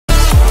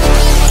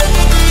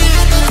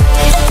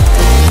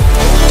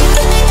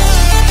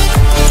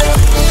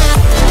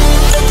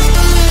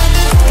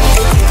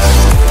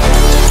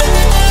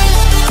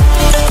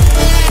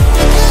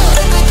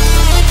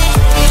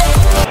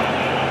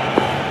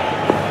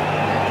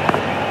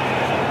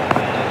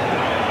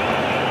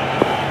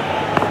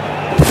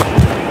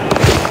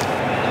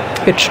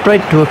Hit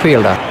straight to a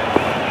fielder.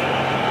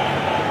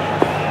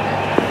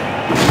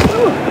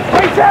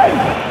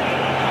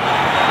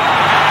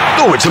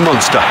 Oh, it's a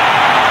monster.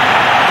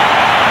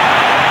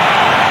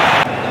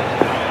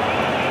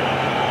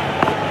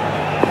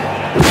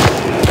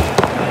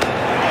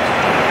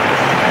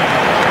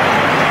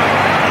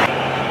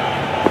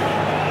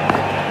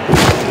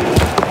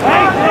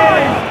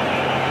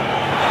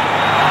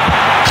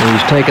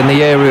 He's taken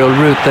the aerial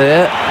route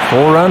there.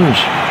 4 runs.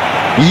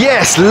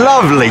 Yes,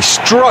 lovely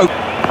stroke.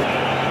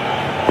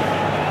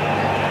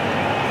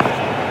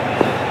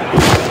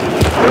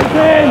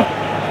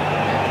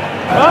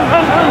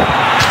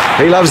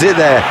 He loves it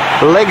there.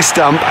 Leg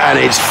stump, and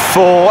it's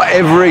 4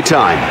 every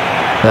time.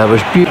 That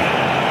was beautiful.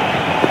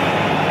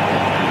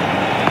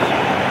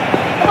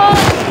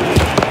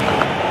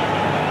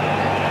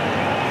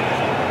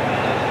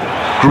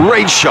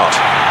 Great shot.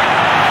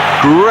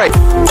 Great.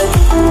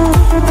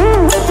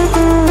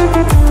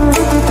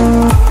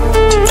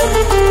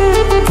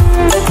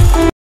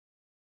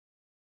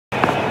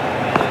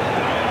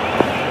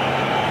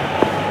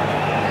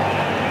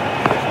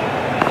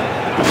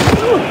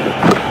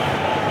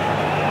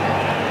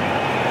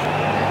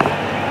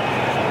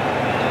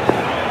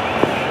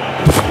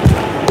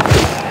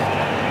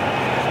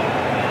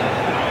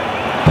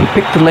 He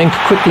picked the length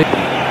quickly.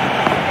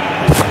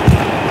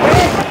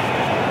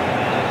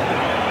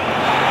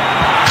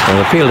 Well,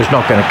 the fielder's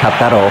not going to cut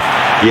that off.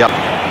 Yep.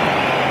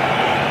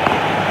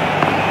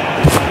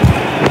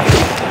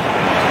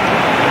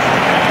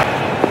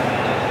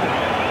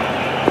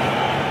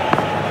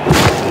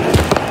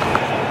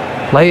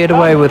 Play it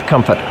away with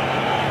comfort.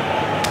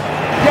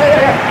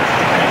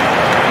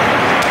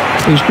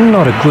 He's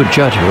not a good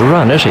judge of a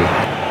run, is he?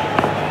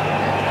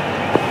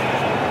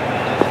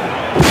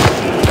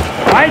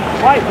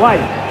 Wait.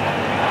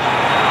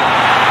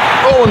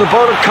 Oh, and the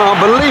bowler can't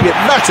believe it.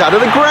 That's out of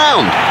the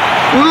ground.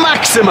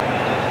 Maximum.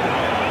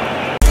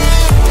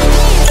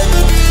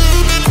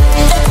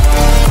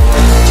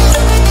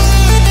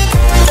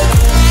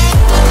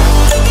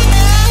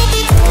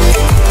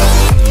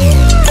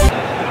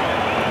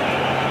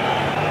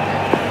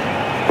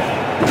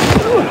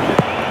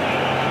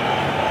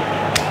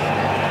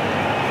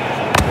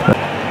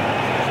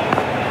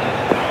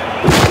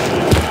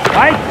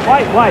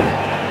 Wait.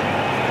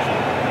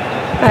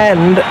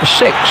 And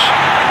 6.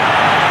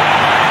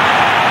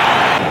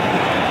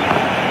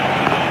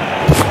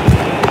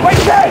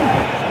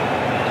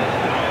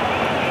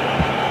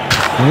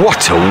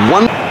 What a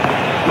one.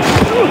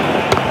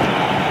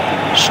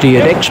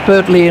 Steered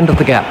expertly into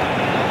the gap.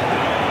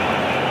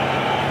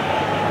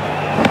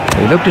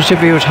 He looked as if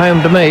he was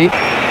home to me.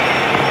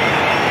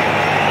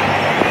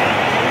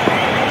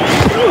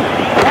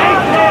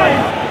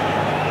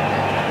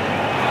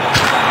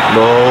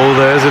 Oh,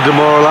 there's a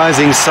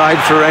demoralising sight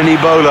for any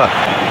bowler.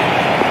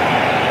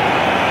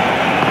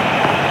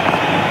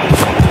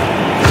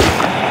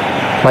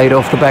 Played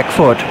off the back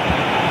foot.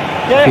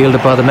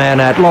 Fielded by the man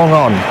out long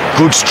on.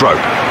 Good stroke,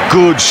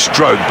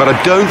 but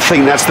I don't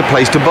think that's the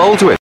place to bowl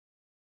to it.